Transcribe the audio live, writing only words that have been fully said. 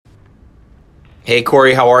Hey,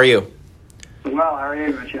 Corey, how are you? Well, how are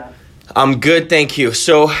you, Richard? I'm good, thank you.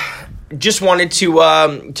 So, just wanted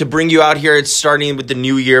to bring you out here. It's starting with the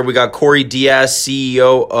new year. We got Corey Diaz,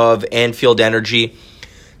 CEO of Anfield Energy.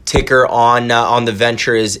 Ticker on the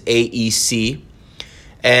venture is AEC.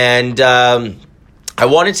 And I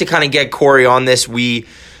wanted to kind of get Corey on this.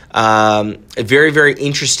 A very, very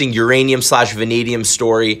interesting uranium/vanadium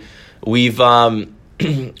story. We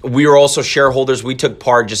were also shareholders. We took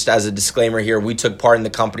part, just as a disclaimer here, we took part in the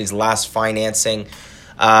company's last financing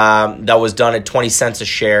that was done at 20 cents a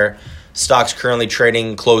share. Stock's currently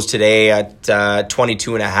trading closed today at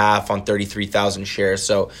 22 and a half on 33,000 shares.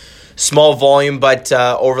 So small volume, but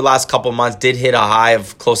over the last couple of months did hit a high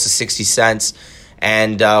of close to 60 cents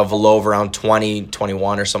and of a low of around 20,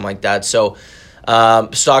 21 or something like that. So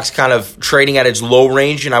stock's kind of trading at its low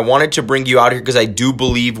range, and I wanted to bring you out here because I do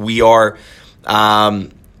believe we are I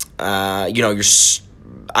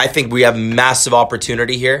think we have massive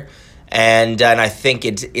opportunity here, and I think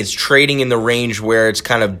it's trading in the range where it's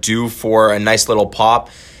kind of due for a nice little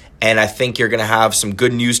pop, and I think you're going to have some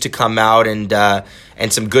good news to come out and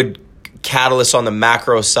some good catalysts on the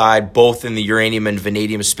macro side, both in the uranium and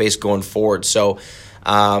vanadium space going forward. So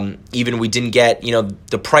even we didn't get,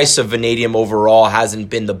 the price of vanadium overall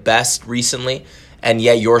hasn't been the best recently, and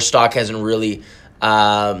yet your stock hasn't really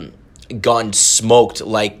gotten smoked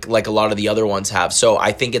like a lot of the other ones have. So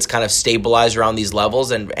I think it's kind of stabilized around these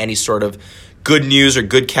levels, and any sort of good news or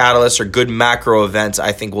good catalysts or good macro events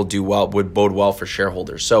I think would bode well for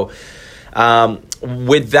shareholders. So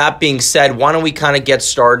with that being said, why don't we kind of get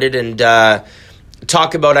started and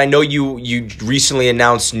talk about, I know you recently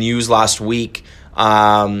announced news last week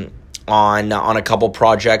on a couple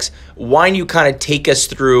projects. Why don't you kind of take us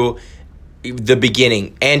through the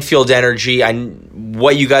beginning, Anfield Energy, and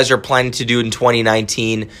what you guys are planning to do in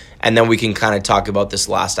 2019, and then we can kind of talk about this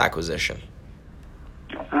last acquisition.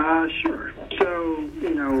 Sure. So,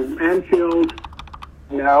 Anfield,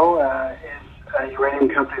 is a uranium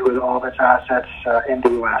company with all of its assets in the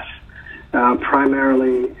U.S.,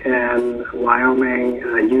 primarily in Wyoming,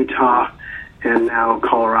 Utah, and now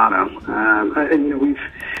Colorado. We've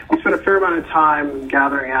spent a fair amount of time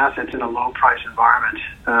gathering assets in a low-price environment.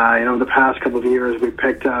 The past couple of years, we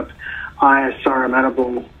picked up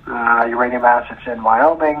ISR-amenable uranium assets in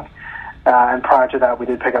Wyoming, and prior to that, we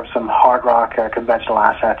did pick up some hard rock conventional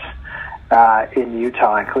assets in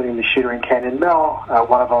Utah, including the Shootaring Canyon Mill,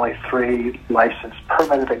 one of only 3 licensed,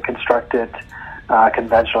 permitted, and constructed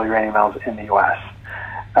conventional uranium mills in the U.S.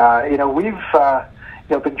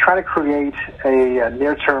 We've been trying to create a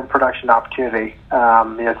near-term production opportunity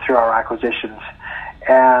through our acquisitions,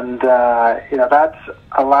 and that's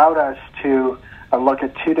allowed us to look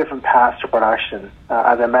at 2 different paths to production.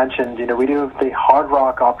 As I mentioned, we do have the hard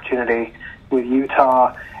rock opportunity with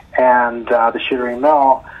Utah and the Shootaring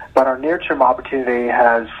Mill, but our near-term opportunity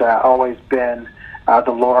has always been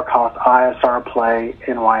the lower-cost ISR play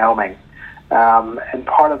in Wyoming. And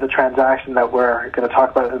part of the transaction that we're going to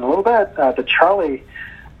talk about in a little bit, the Charlie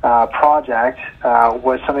project,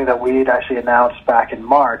 was something that we'd actually announced back in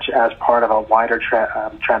March as part of a wider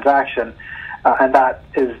transaction. And that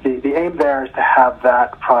is the aim there is to have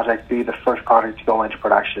that project be the first project to go into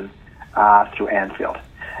production through Anfield.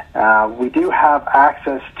 We do have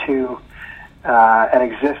access to an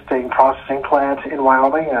existing processing plant in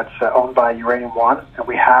Wyoming that's owned by Uranium One, and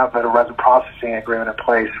we have a resin processing agreement in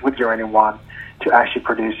place with Uranium One to actually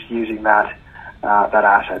produce using that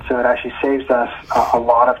asset. So it actually saves us a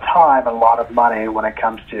lot of time and a lot of money when it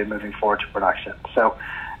comes to moving forward to production. So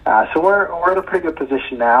we're in a pretty good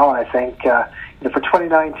position now, and I think for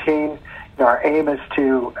 2019, our aim is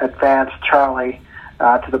to advance Charlie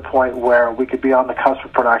to the point where we could be on the cusp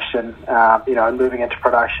of production, and moving into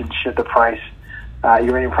production should the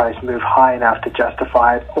uranium price move high enough to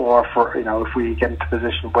justify it, or if we get into a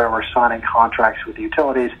position where we're signing contracts with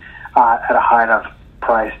utilities at a high enough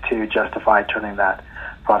price to justify turning that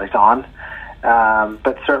product on.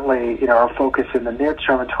 But certainly, our focus in the near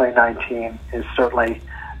term in 2019 is certainly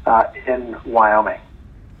in Wyoming.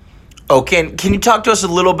 Okay, and can you talk to us a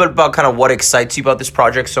little bit about kind of what excites you about this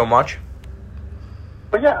project so much?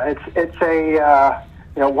 But yeah, it's a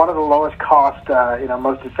one of the lowest cost,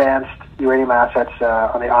 most advanced uranium assets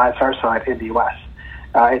on the ISR side in the U.S.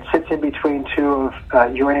 It sits in between 2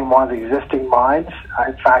 of Uranium One's existing mines.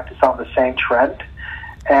 In fact, it's on the same trend,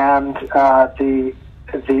 and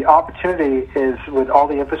the opportunity is, with all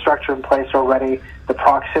the infrastructure in place already, the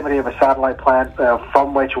proximity of a satellite plant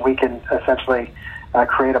from which we can essentially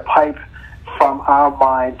create a pipe from our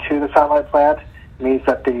mine to the satellite plant, means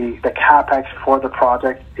that the capex for the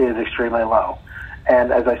project is extremely low.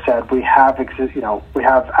 And as I said, we have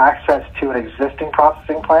access to an existing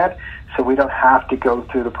processing plant, so we don't have to go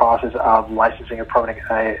through the process of licensing and permitting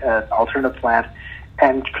an alternative plant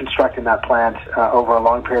and constructing that plant over a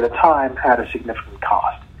long period of time at a significant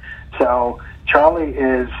cost. So Charlie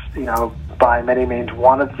is, by many means,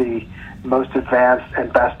 one of the most advanced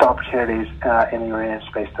and best opportunities in the uranium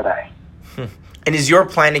space today. And is your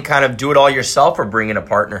plan to kind of do it all yourself or bring in a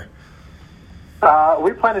partner?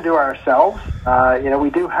 We plan to do it ourselves. We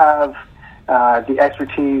do have the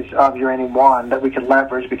expertise of Uranium One that we can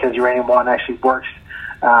leverage because Uranium One actually works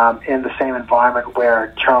in the same environment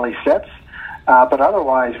where Charlie sits. But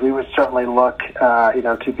otherwise, we would certainly look,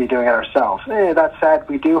 to be doing it ourselves. That said,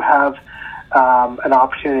 we do have an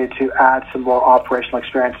opportunity to add some more operational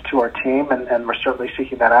experience to our team, and we're certainly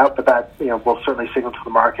seeking that out. But that, will certainly signal to the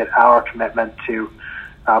market our commitment to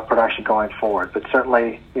production going forward. But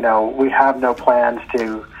certainly, we have no plans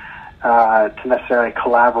to necessarily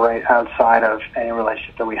collaborate outside of any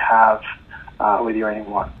relationship that we have with Uranium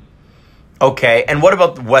One. Okay, and what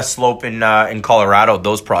about the West Slope in Colorado?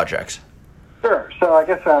 Those projects? Sure. So I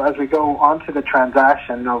guess as we go on to the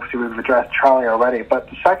transaction, obviously we've addressed Charlie already, but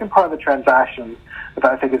the second part of the transaction that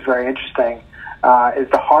I think is very interesting is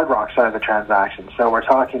the hard rock side of the transaction. So we're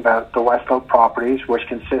talking about the West Slope properties, which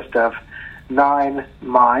consist of 9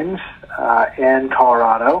 mines in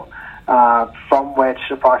Colorado, from which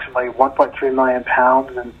approximately 1.3 million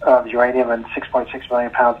pounds of uranium and 6.6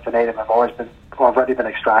 million pounds of vanadium have already been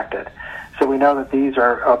extracted. So we know that these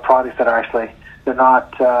are products that are actually, they're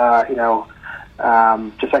not,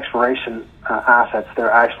 just exploration assets.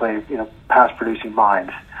 They're actually, past producing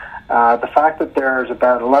mines. The fact that there's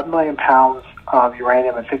about 11 million pounds of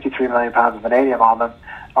uranium and 53 million pounds of vanadium on them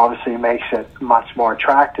obviously makes it much more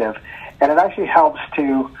attractive. And it actually helps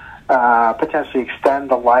to potentially extend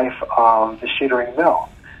the life of the Shootaring mill,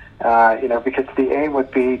 because the aim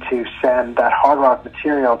would be to send that hard rock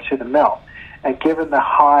material to the mill. And given the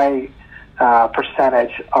high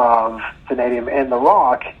percentage of vanadium in the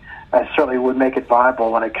rock, certainly would make it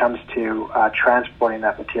viable when it comes to transporting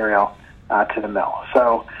that material to the mill.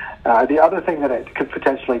 So the other thing that it could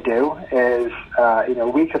potentially do is,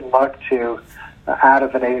 we could look to add a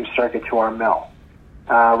vanadium circuit to our mill.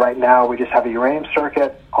 Right now, we just have a uranium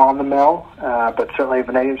circuit on the mill, but certainly a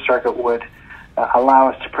vanadium circuit would allow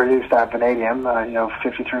us to produce that vanadium,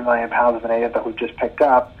 53 million pounds of vanadium that we've just picked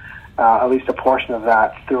up, at least a portion of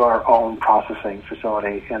that through our own processing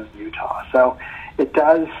facility in Utah. So it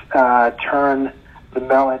does turn the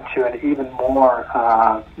mill into an even more,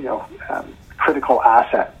 critical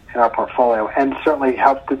asset in our portfolio, and certainly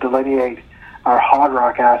helps to delineate our hard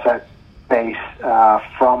rock asset base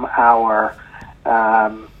from our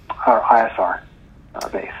ISR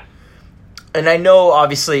base. And I know,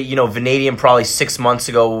 obviously, vanadium probably 6 months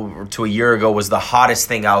ago to a year ago was the hottest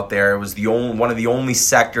thing out there. It was one of the only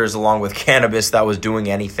sectors, along with cannabis, that was doing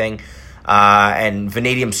anything. And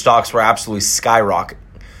vanadium stocks were absolutely skyrocketing.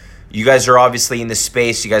 You guys are obviously in this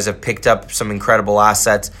space. You guys have picked up some incredible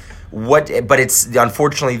assets. But it's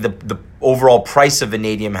unfortunately the overall price of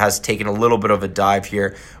vanadium has taken a little bit of a dive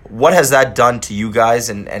here. What has that done to you guys,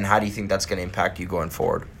 and how do you think that's going to impact you going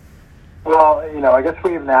forward? Well, I guess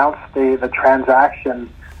we announced the transaction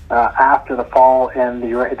after the fall in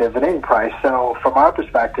the vanadium price. So from our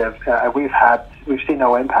perspective, we've seen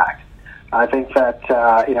no impact. I think that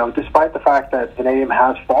despite the fact that vanadium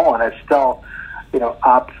has fallen, it's still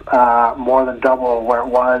up more than double where it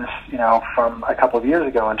was from a couple of years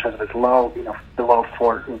ago in terms of its low, below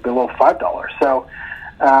 $5. So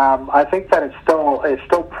I think that it's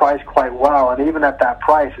still priced quite well, and even at that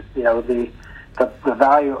price, the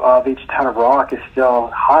value of each ton of rock is still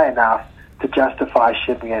high enough to justify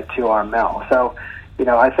shipping it to our mill. So,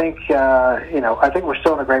 I think we're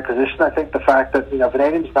still in a great position. I think the fact that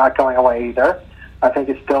vanadium's not going away either. I think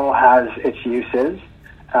it still has its uses.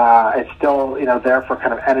 It's still there for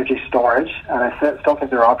kind of energy storage, and I still think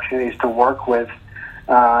there are opportunities to work with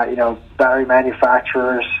battery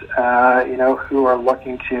manufacturers who are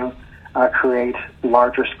looking to create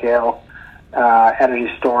larger scale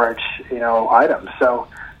energy storage, items. So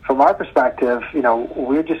from our perspective,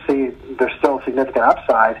 we just see there's still significant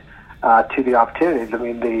upside to the opportunities. I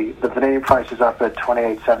mean, the vanadium price is up at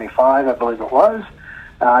 $28.75, I believe it was.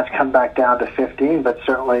 It's come back down to $15, but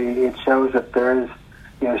certainly it shows that there is,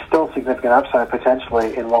 still significant upside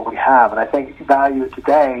potentially in what we have. And I think value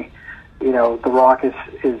today, the rock is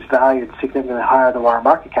valued significantly higher than where our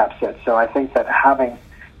market cap sits. So I think that having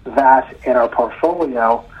that in our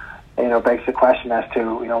portfolio, begs the question as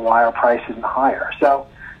to, why our price isn't higher. So,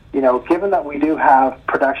 given that we do have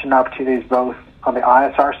production opportunities both on the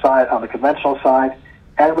ISR side, on the conventional side,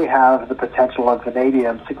 and we have the potential of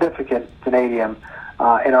vanadium, significant vanadium,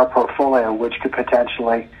 in our portfolio, which could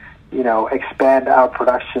potentially, expand our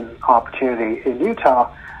production opportunity in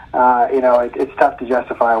Utah. It's tough to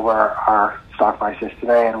justify where our stock price is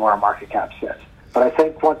today and where our market cap sits. But I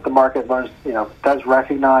think once the market learns, does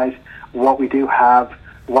recognize what we do have,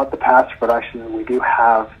 what the paths to production we do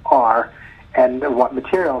have are, and what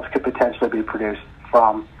materials could potentially be produced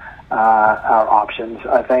from our options,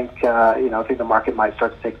 I think the market might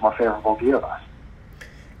start to take a more favorable view of us.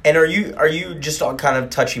 And are you just on kind of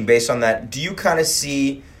touching base on that? Do you kind of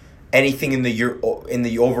see anything in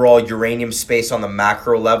the overall uranium space on the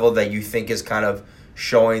macro level that you think is kind of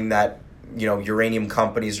showing that uranium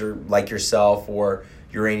companies are like yourself or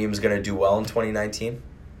uranium is going to do well in 2019?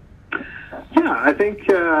 Yeah, I think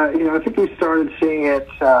I think we started seeing it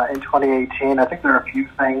in 2018. I think there are a few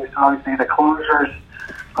things. Obviously, the closures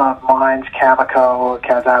of mines, Cameco,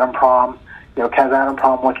 Kazatomprom.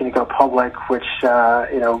 Kazatomprom looking to go public, which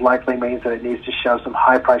likely means that it needs to show some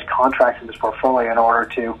high-priced contracts in its portfolio in order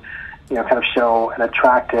to kind of show an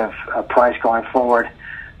attractive price going forward.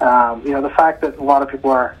 The fact that a lot of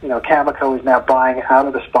people are, Cameco is now buying out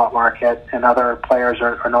of the spot market and other players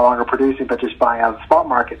are no longer producing but just buying out of the spot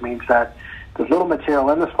market means that there's little material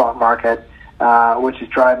in the spot market, which is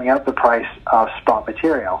driving up the price of spot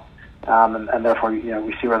material. And therefore,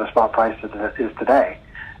 we see where the spot price is today.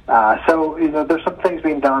 So there's some things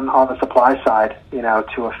being done on the supply side,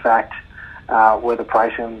 to affect where the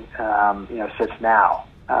pricing, sits now.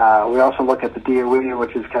 We also look at the DOE,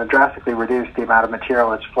 which has kind of drastically reduced the amount of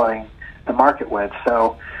material it's flooding the market with.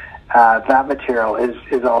 So that material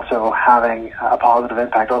is also having a positive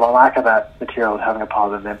impact, or the lack of that material is having a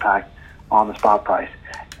positive impact on the spot price.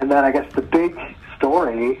 And then I guess the big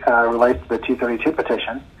story relates to the 232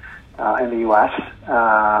 petition in the U.S.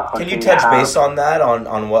 Can you touch base on that,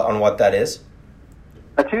 on what that is?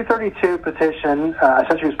 A 232 petition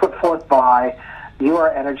essentially was put forth by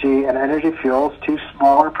Ur-Energy and Energy Fuels, two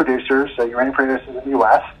smaller producers, uranium producers in the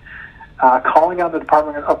U.S., calling on the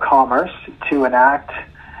Department of Commerce to enact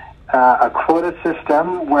a quota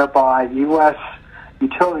system whereby U.S.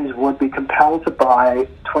 utilities would be compelled to buy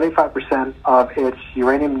 25% of its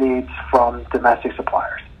uranium needs from domestic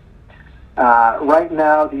suppliers. Right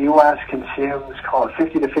now, the U.S. consumes, call it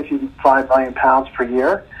 50 to 55 million pounds per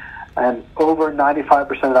year, and over 95%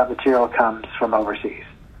 of that material comes from overseas.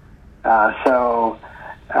 So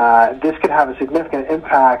this could have a significant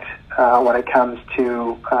impact when it comes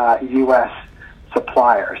to U.S.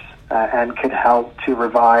 suppliers and could help to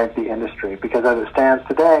revive the industry. Because as it stands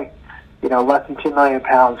today, less than 2 million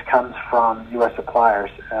pounds comes from U.S. suppliers,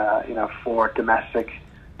 for domestic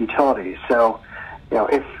utilities. So,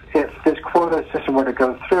 if this quota system were to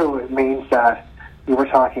go through, it means that we were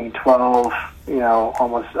talking 12,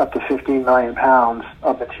 almost up to 15 million pounds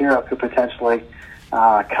of material could potentially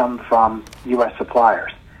come from U.S.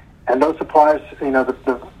 suppliers. And those suppliers,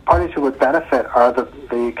 the parties who would benefit are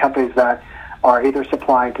the companies that are either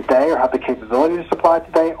supplying today or have the capability to supply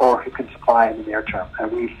today or who can supply in the near term.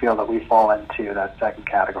 And we feel that we fall into that second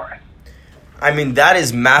category. I mean, that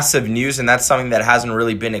is massive news, and that's something that hasn't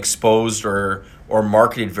really been exposed or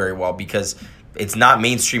marketed very well because it's not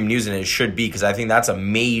mainstream news, and it should be, because I think that's a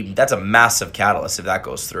massive catalyst if that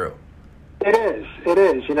goes through. It is.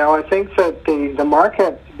 I think that the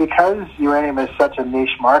market, because uranium is such a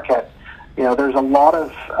niche market, there's a lot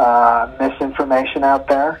of misinformation out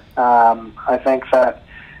there. I think that,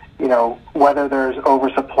 whether there's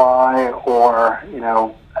oversupply or,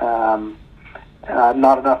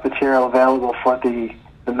 not enough material available for the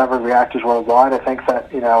number of reactors worldwide, I think that,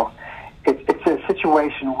 it's a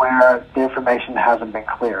situation where the information hasn't been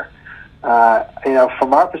clear.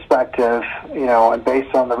 From our perspective, and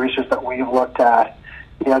based on the research that we've looked at,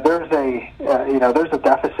 there's a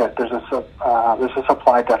deficit. There's a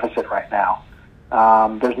supply deficit right now.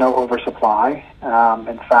 There's no oversupply.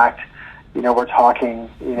 In fact, we're talking,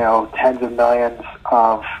 tens of millions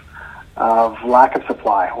of lack of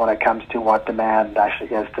supply when it comes to what demand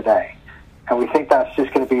actually is today. And we think that's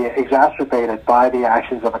just going to be exacerbated by the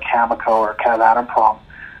actions of a Cameco or Kazatomprom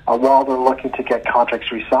while they're looking to get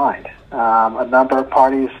contracts re-signed. A number of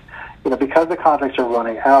parties, because the contracts are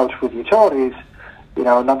running out with utilities,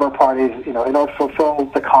 a number of parties, in order to fulfill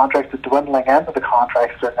the contracts, the dwindling end of the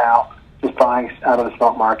contracts are now just buying out of the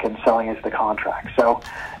spot market and selling into the contract. So,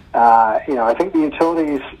 I think the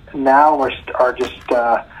utilities now are just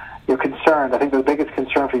concerned. I think the biggest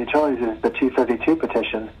concern for utilities is the 232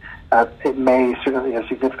 petition. It may certainly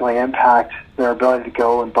significantly impact their ability to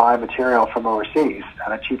go and buy material from overseas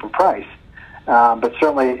at a cheaper price. But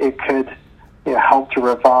certainly it could help to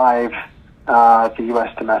revive the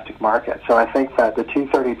U.S. domestic market. So I think that the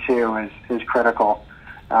 232 is critical,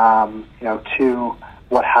 to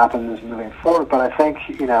what happens moving forward. But I think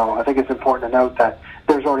it's important to note that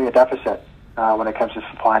there's already a deficit when it comes to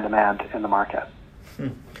supply and demand in the market.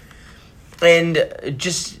 And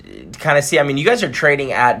just kind of see, I mean, you guys are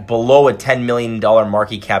trading at below a $10 million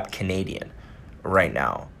market cap Canadian right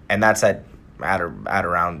now, and that's at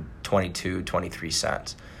around 22, 23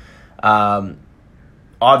 cents.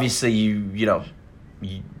 Obviously, you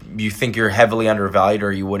think you're heavily undervalued,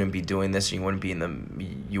 or you wouldn't be doing this, or you wouldn't be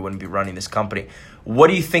running this company. What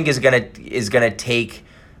do you think is gonna take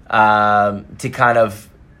to kind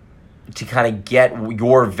of get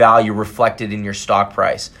your value reflected in your stock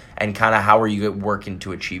price, and kind of how are you working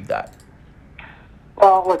to achieve that?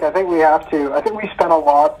 Well, look, I think we spent a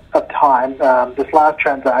lot of time. This last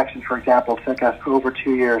transaction, for example, took us over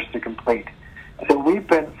 2 years to complete. So we've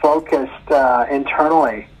been focused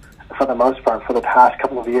internally, for the most part, for the past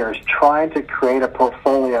couple of years, trying to create a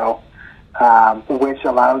portfolio which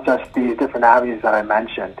allows us these different avenues that I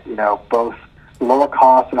mentioned. Both lower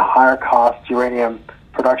cost and higher cost uranium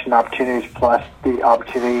production opportunities, plus the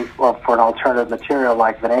opportunity for an alternative material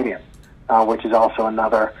like vanadium, which is also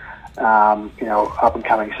another up and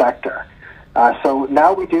coming sector. So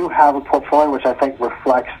now we do have a portfolio which I think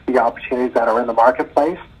reflects the opportunities that are in the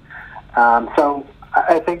marketplace. So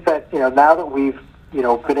I think that now that we've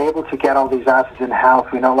been able to get all these assets in house,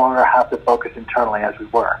 we no longer have to focus internally as we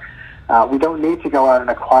were. We don't need to go out and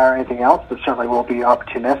acquire anything else, but certainly we'll be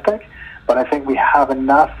opportunistic. But I think we have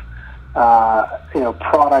enough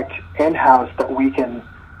product in house that we can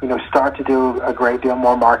start to do a great deal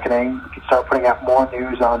more marketing. We can start putting out more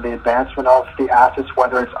news on the advancement of the assets,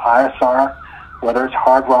 whether it's ISR, whether it's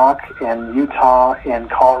hard rock in Utah, in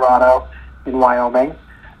Colorado, in Wyoming.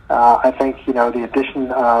 I think the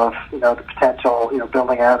addition of the potential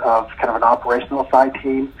building out of kind of an operational side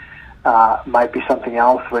team might be something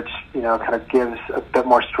else, which kind of gives a bit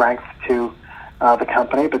more strength to the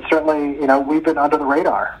company. But certainly we've been under the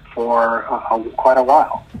radar for quite a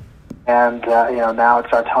while, and now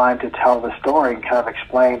it's our time to tell the story and kind of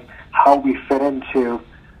explain how we fit into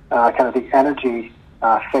kind of the energy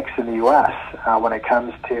fix in the U.S. When it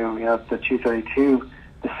comes to the 232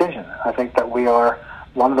 decision. I think that we are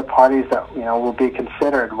one of the parties that will be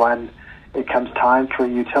considered when it comes time for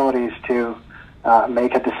utilities to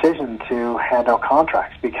make a decision to hand out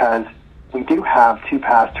contracts, because we do have two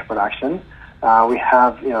paths to production. We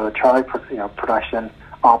have the Charlie production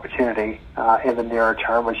opportunity in the nearer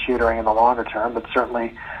term, with Shootering in the longer term. But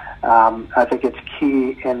certainly, I think it's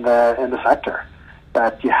key in the sector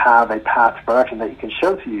that you have a path to production that you can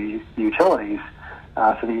show to utilities,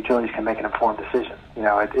 so the utilities can make an informed decision.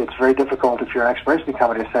 It's very difficult if you're an exploration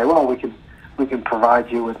company to say, well, we can provide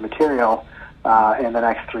you with material in the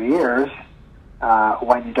next 3 years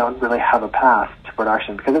when you don't really have a path to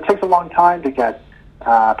production, because it takes a long time to get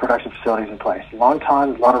production facilities in place. A long time,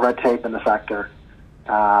 there's a lot of red tape in the sector,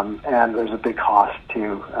 and there's a big cost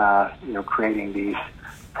to creating these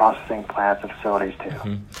processing plants and facilities too.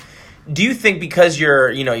 Mm-hmm. Do you think, because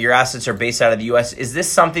your assets are based out of the U.S., is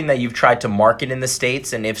this something that you've tried to market in the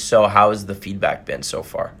States? And if so, how has the feedback been so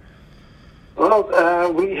far?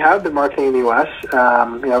 Well, we have been marketing in the U.S.,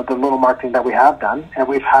 the little marketing that we have done, and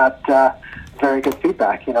we've had very good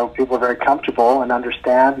feedback. People are very comfortable and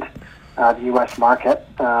understand the U.S. market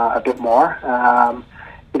a bit more.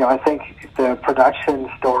 I think the production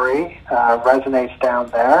story resonates down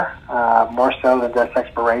there more so than just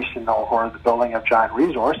exploration or the building of giant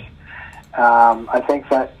resource. I think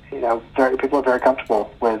that people are very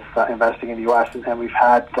comfortable with investing in the U.S., and we've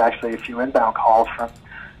had actually a few inbound calls from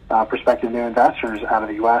prospective new investors out of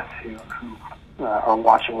the U.S. who are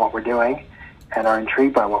watching what we're doing and are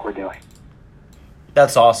intrigued by what we're doing.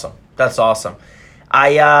 That's awesome.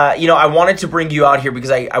 I wanted to bring you out here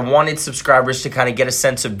because I wanted subscribers to kind of get a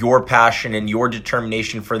sense of your passion and your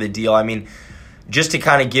determination for the deal. I mean, just to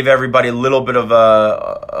kind of give everybody a little bit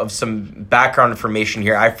of some background information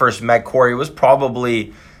here. I first met Corey, it was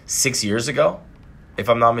probably 6 years ago, if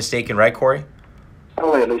I'm not mistaken, right, Corey?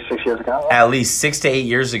 Probably at least 6 years ago. At least 6 to 8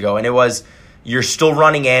 years ago. And it was, you're still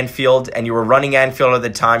running Anfield, and you were running Anfield at the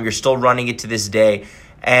time. You're still running it to this day.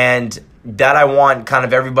 And that I want kind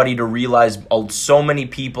of everybody to realize. So many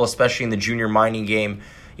people, especially in the junior mining game,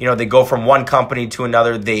 they go from one company to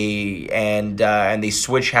another. And they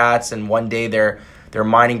switch hats, and one day they're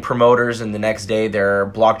mining promoters, and the next day they're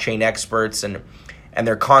blockchain experts, and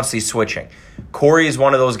they're constantly switching. Corey is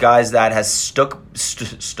one of those guys that has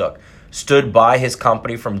stood by his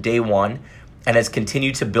company from day one, and has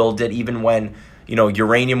continued to build it even when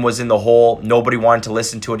uranium was in the hole. Nobody wanted to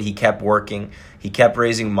listen to it. He kept working. He kept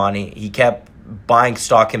raising money. He kept buying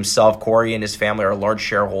stock himself. Corey and his family are large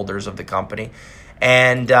shareholders of the company.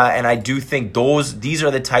 And I do think these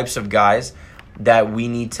are the types of guys that we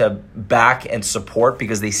need to back and support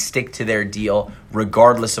because they stick to their deal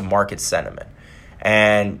regardless of market sentiment.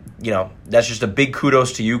 And, that's just a big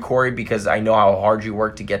kudos to you, Corey, because I know how hard you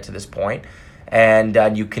worked to get to this point. And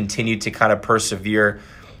you continue to kind of persevere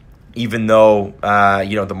even though,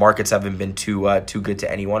 the markets haven't been too good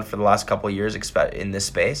to anyone for the last couple of years in this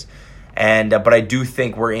space. But I do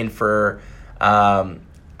think we're in for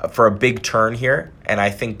a big turn here. And I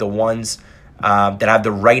think the ones that have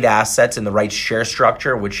the right assets and the right share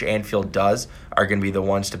structure, which Anfield does, are going to be the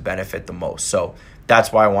ones to benefit the most. So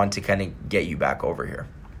that's why I want to kind of get you back over here.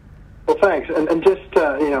 Well, thanks. And just,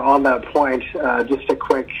 on that point, just a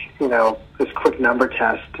quick, this quick number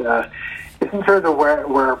test. In terms of where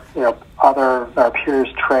our peers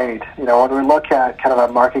trade, when we look at kind of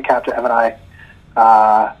a market cap to M&I,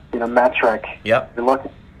 metric, yep. We look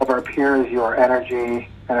at our peers, your energy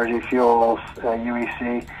fuels,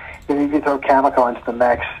 UEC. If you throw Cameco into the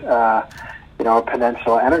mix,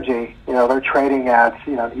 Peninsula Energy, they're trading at,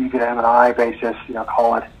 EV to M&I basis,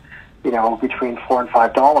 call it, between $4 and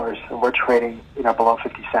 $5, and we're trading, below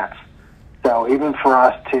 50 cents. So even for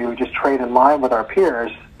us to just trade in line with our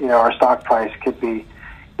peers, our stock price could be,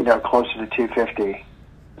 closer to $2.50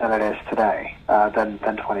 than it is today, than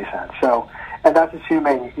 20 cents. So, and that's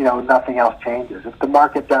assuming, nothing else changes. If the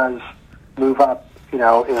market does move up,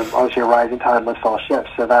 obviously a rising tide lifts all ships,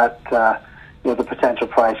 so that, the potential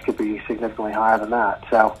price could be significantly higher than that.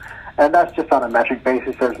 So, and that's just on a metric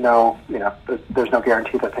basis. There's no, there's no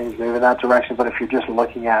guarantee that things move in that direction. But if you're just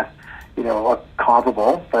looking at, a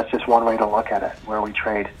comparable, that's just one way to look at it, where we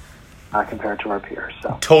trade compared to our peers.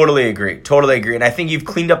 So Totally agree. And I think you've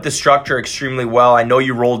cleaned up the structure extremely well. I know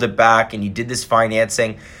you rolled it back and you did this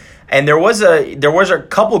financing. And there was a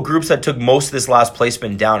couple groups that took most of this last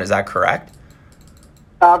placement down. Is that correct?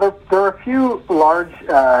 There are a few large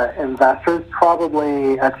investors,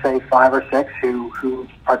 probably I'd say 5 or 6 who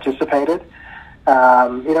participated.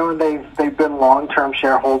 And they've been long-term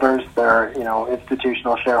shareholders. They're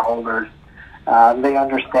institutional shareholders. They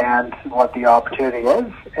understand what the opportunity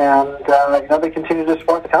is, and they continue to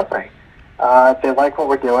support the company. They like what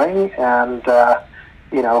we're doing, and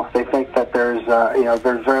they think that there's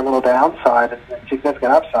very little downside and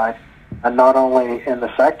significant upside, and not only in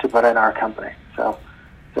the sector but in our company. So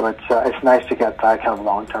it's nice to get that kind of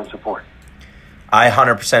long-term support. I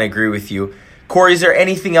 100% agree with you. Corey, is there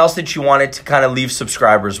anything else that you wanted to kind of leave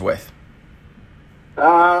subscribers with?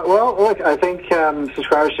 Well, look, I think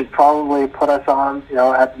subscribers should probably put us on,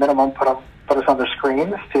 at minimum, put us on their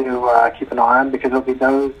screens to keep an eye on, because there'll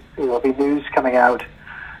be news coming out,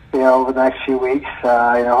 over the next few weeks.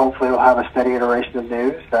 Hopefully we'll have a steady iteration of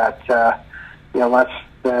news that, lets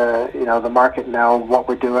the market know what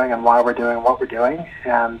we're doing and why we're doing what we're doing,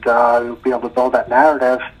 and we'll be able to build that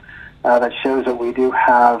narrative that shows that we do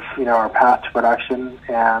have, our path to production,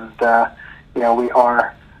 and we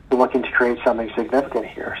are looking to create something significant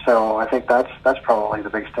here. So I think that's probably the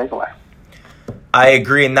biggest takeaway. I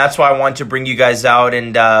agree, and that's why I want to bring you guys out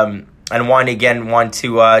and want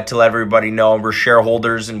to let everybody know we're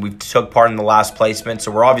shareholders and we took part in the last placement,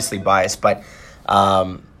 so we're obviously biased, but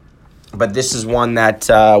this is one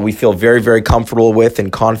that we feel very, very comfortable with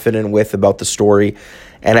and confident with about the story.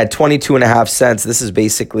 And at 22.5 cents, this is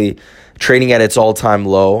basically trading at its all-time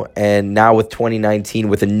low. And now with 2019,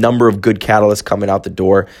 with a number of good catalysts coming out the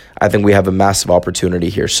door, I think we have a massive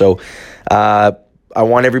opportunity here. So I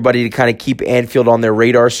want everybody to kind of keep Anfield on their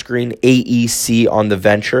radar screen, AEC on the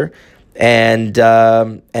venture. And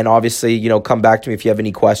obviously, come back to me if you have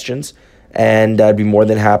any questions. And I'd be more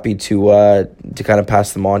than happy to kind of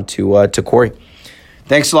pass them on to Corey.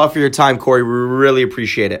 Thanks a lot for your time, Corey. We really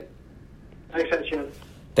appreciate it. Thanks, Etienne.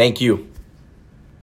 Thank you.